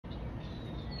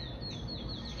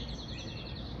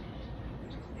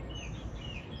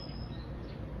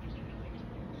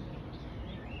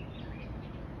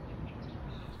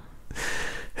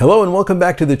Hello and welcome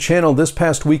back to the channel. This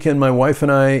past weekend my wife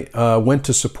and I went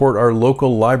to support our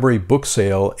local library book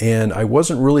sale, and I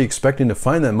wasn't really expecting to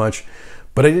find that much,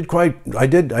 but I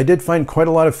did find quite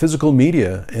a lot of physical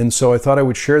media, and so I thought I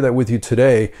would share that with you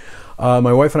today.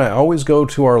 My wife and I always go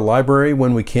to our library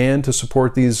when we can to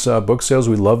support these book sales.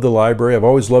 We love the library. I've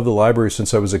always loved the library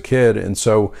since I was a kid, and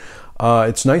so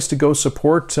it's nice to go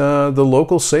support the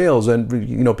local sales,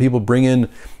 and people bring in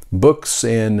books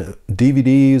and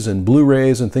DVDs and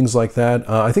Blu-rays and things like that.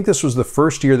 I think this was the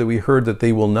first year that we heard that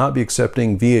they will not be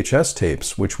accepting VHS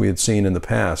tapes, which we had seen in the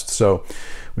past, so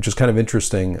which is kind of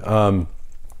interesting.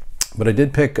 But I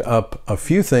did pick up a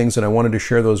few things, and I wanted to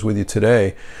share those with you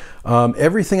today.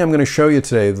 Everything I'm going to show you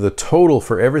today, the total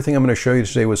for everything I'm going to show you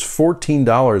today was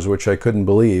 $14, which I couldn't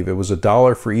believe. It was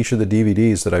 $1 for each of the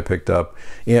DVDs that I picked up.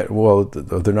 And, well,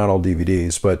 they're not all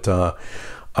DVDs, but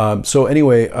so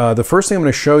anyway, the first thing I'm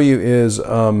going to show you is,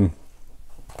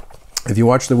 if you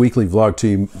watch the weekly vlog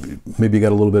too, maybe you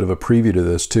got a little bit of a preview to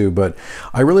this too, but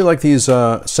I really like these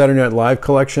Saturday Night Live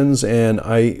collections, and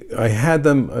I had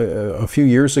them a few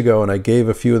years ago, and I gave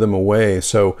a few of them away,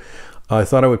 so I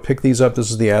thought I would pick these up. This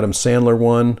is the Adam Sandler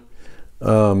one,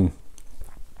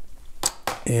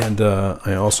 and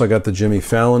I also got the Jimmy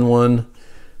Fallon one.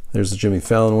 There's the Jimmy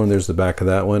Fallon one. There's the back of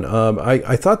that one.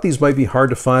 I thought these might be hard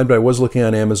to find, but I was looking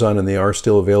on Amazon and they are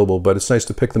still available, but it's nice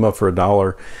to pick them up for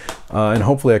 $1, and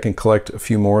hopefully I can collect a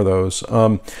few more of those.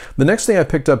 The next thing I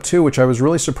picked up too, which I was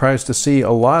really surprised to see,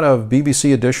 a lot of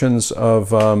BBC editions of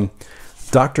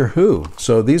Doctor Who.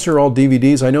 So these are all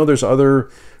DVDs. I know there's other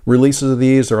releases of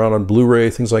these. They're out on Blu-ray,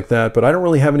 things like that, but I don't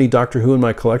really have any Doctor Who in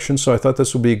my collection, so I thought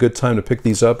this would be a good time to pick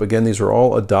these up. Again, these are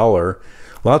all $1.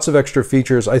 Lots of extra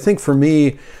features. I think for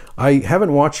me, I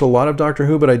haven't watched a lot of Doctor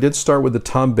Who, but I did start with the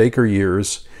Tom Baker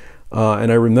years,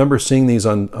 and I remember seeing these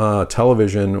on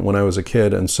television when I was a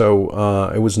kid, and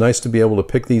so it was nice to be able to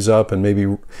pick these up and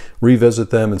maybe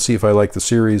revisit them and see if I like the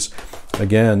series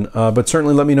again. But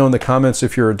certainly let me know in the comments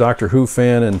if you're a Doctor Who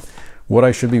fan and what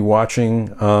I should be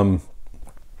watching.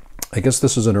 I guess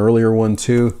this is an earlier one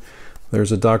too.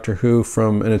 There's a Doctor Who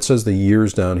from, and it says the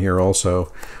years down here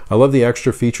also. I love the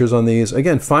extra features on these.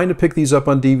 Again, fine to pick these up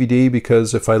on DVD,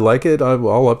 because if I like it,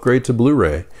 I'll upgrade to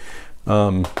Blu-ray.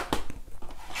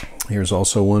 Here's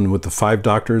also one with the 5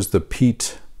 Doctors, the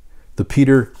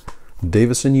Peter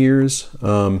Davison years,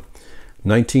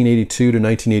 1982 to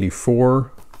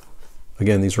 1984.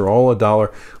 Again, these are all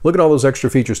 $1. Look at all those extra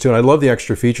features too, and I love the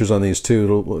extra features on these too.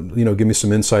 It'll, give me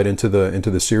some insight into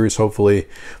the series. Hopefully,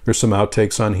 there's some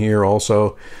outtakes on here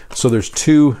also. So there's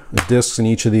 2 discs in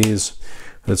each of these.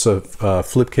 It's a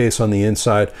flip case on the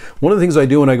inside. One of the things I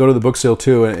do when I go to the book sale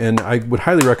too, and I would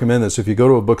highly recommend this if you go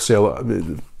to a book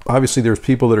sale. Obviously, there's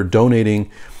people that are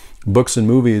donating books and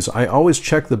movies. I always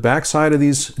check the back side of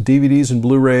these DVDs and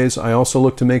Blu-rays. I also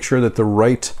look to make sure that the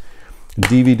right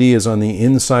DVD is on the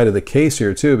inside of the case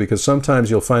here too, because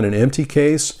sometimes you'll find an empty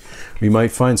case, or you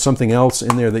might find something else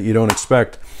in there that you don't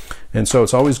expect, and so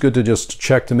it's always good to just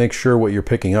check to make sure what you're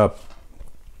picking up.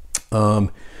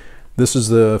 This is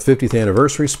the 50th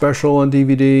anniversary special on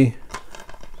DVD.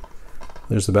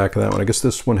 There's the back of that one. I guess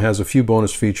this one has a few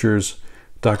bonus features.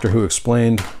 Doctor Who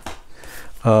Explained.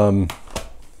 The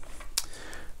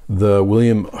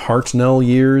William Hartnell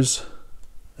years.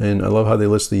 And I love how they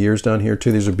list the years down here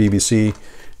too. These are BBC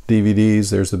DVDs.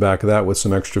 There's the back of that with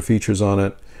some extra features on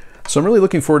it. So I'm really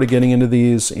looking forward to getting into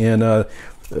these. And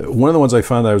one of the ones I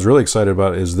found that I was really excited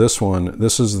about is this one.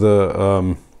 This is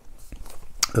the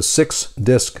a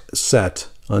 6-disc set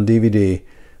on DVD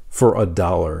for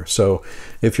 $1. So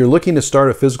if you're looking to start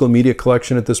a physical media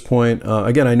collection at this point,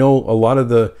 again, I know a lot of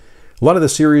the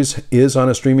series is on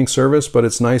a streaming service, but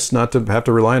it's nice not to have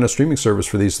to rely on a streaming service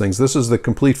for these things. This is the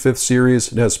complete 5th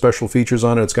series. It has special features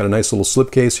on it. It's got a nice little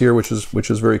slipcase here, which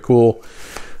is very cool.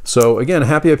 So again,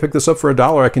 happy I picked this up for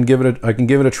 $1. I can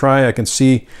give it a try. I can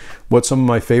see what some of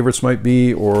my favorites might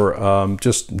be, or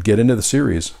just get into the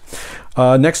series.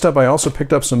 Next up, I also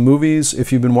picked up some movies.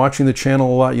 If you've been watching the channel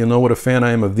a lot, you'll know what a fan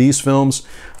I am of these films.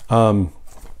 And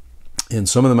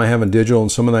some of them I have in digital,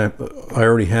 and some of them I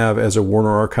already have as a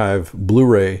Warner Archive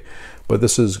Blu-ray. But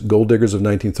this is Gold Diggers of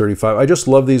 1935. I just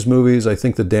love these movies. I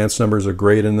think the dance numbers are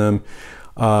great in them.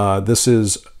 This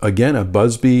is, again, a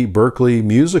Busby Berkeley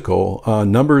musical.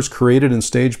 Numbers created and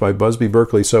staged by Busby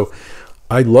Berkeley. So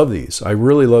I love these. I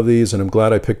really love these, and I'm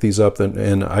glad I picked these up.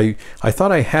 And I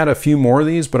thought I had a few more of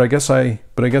these, but I guess I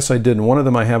didn't. One of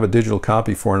them I have a digital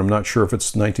copy for, and I'm not sure if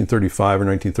it's 1935 or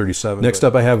 1937. Next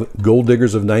up, I have Gold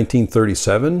Diggers of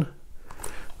 1937,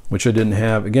 which I didn't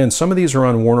have. Again, some of these are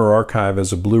on Warner Archive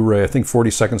as a Blu-ray. I think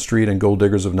 42nd Street and Gold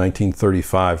Diggers of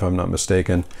 1935, if I'm not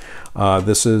mistaken.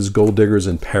 This is Gold Diggers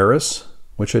in Paris,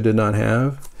 which I did not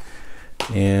have.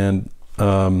 And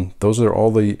those are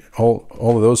all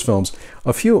of those films.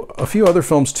 A few other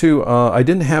films too. I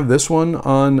didn't have this one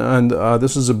on, and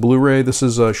this is a Blu-ray. This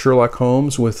is Sherlock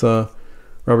Holmes with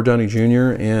Robert Downey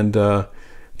Jr. and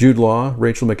Jude Law,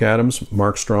 Rachel McAdams,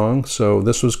 Mark Strong. So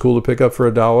this was cool to pick up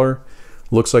for $1.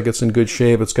 Looks like it's in good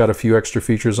shape. It's got a few extra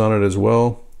features on it as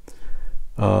well.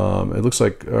 It looks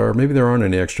like, or maybe there aren't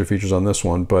any extra features on this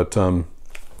one, but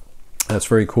that's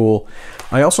very cool.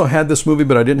 I also had this movie,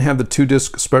 but I didn't have the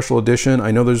 2-disc special edition.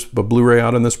 I know there's a Blu-ray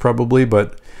out on this probably,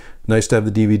 but nice to have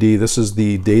the DVD. This is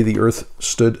The Day the Earth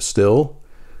Stood Still.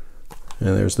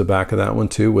 And there's the back of that one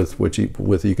too, with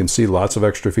you can see lots of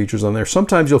extra features on there.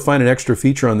 Sometimes you'll find an extra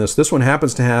feature on this. This one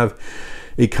happens to have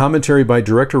a commentary by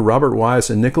director Robert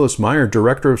Wise and Nicholas Meyer,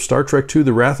 director of Star Trek II: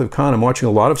 The Wrath of Khan. I'm watching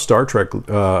a lot of Star Trek,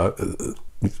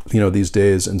 these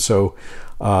days, and so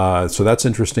that's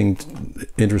interesting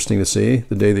to see.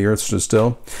 The Day the Earth Stood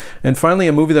Still. And finally,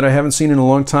 a movie that I haven't seen in a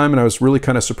long time, and I was really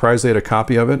kind of surprised they had a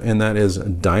copy of it, and that is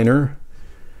Diner.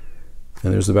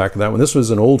 And there's the back of that one. This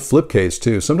was an old flip case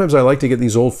too. Sometimes I like to get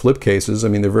these old flip cases. I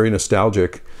mean, they're very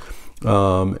nostalgic.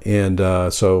 And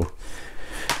those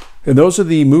are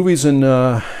the movies and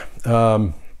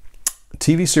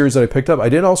TV series that I picked up. I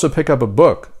did also pick up a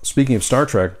book, speaking of Star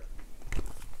Trek,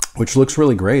 which looks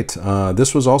really great.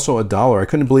 This was also $1. I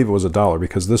couldn't believe it was $1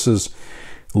 because this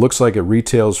looks like it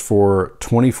retails for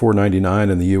 $24.99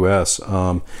 in the US.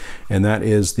 And that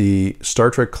is the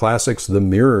Star Trek Classics The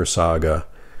Mirror Saga.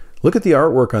 Look at the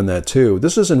artwork on that too.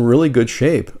 This is in really good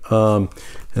shape. And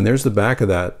there's the back of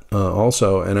that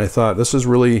also. And I thought this is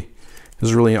really,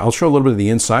 I'll show a little bit of the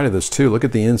inside of this too. Look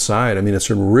at the inside. I mean, it's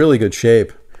in really good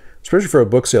shape, especially for a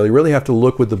book sale. You really have to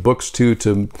look with the books too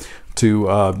to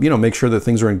make sure that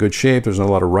things are in good shape. There's not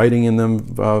a lot of writing in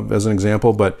them, as an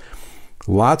example, but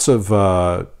lots of,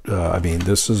 I mean,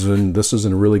 this is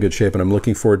in really good shape, and I'm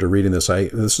looking forward to reading this.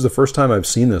 This is the first time I've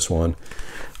seen this one.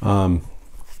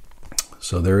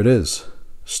 So there it is,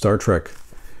 Star Trek,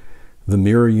 The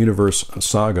Mirror Universe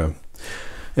Saga.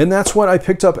 And that's what I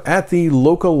picked up at the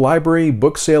local library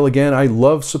book sale. Again, I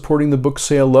love supporting the book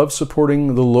sale, love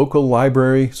supporting the local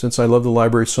library, since I love the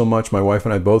library so much. My wife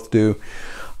and I both do.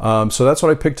 So that's what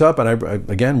I picked up, and I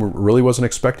again, really wasn't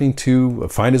expecting to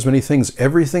find as many things.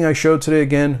 Everything I showed today,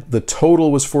 again, the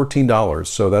total was $14.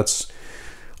 So that's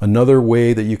another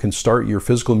way that you can start your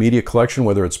physical media collection,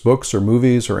 whether it's books or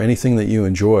movies or anything that you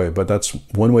enjoy. But that's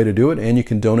one way to do it, and you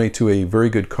can donate to a very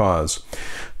good cause.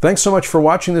 Thanks so much for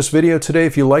watching this video today.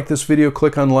 If you like this video,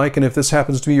 click on like, and if this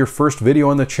happens to be your first video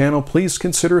on the channel, please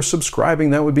consider subscribing.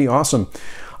 That would be awesome.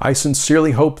 I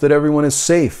sincerely hope that everyone is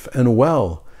safe and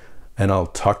well, and I'll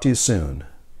talk to you soon.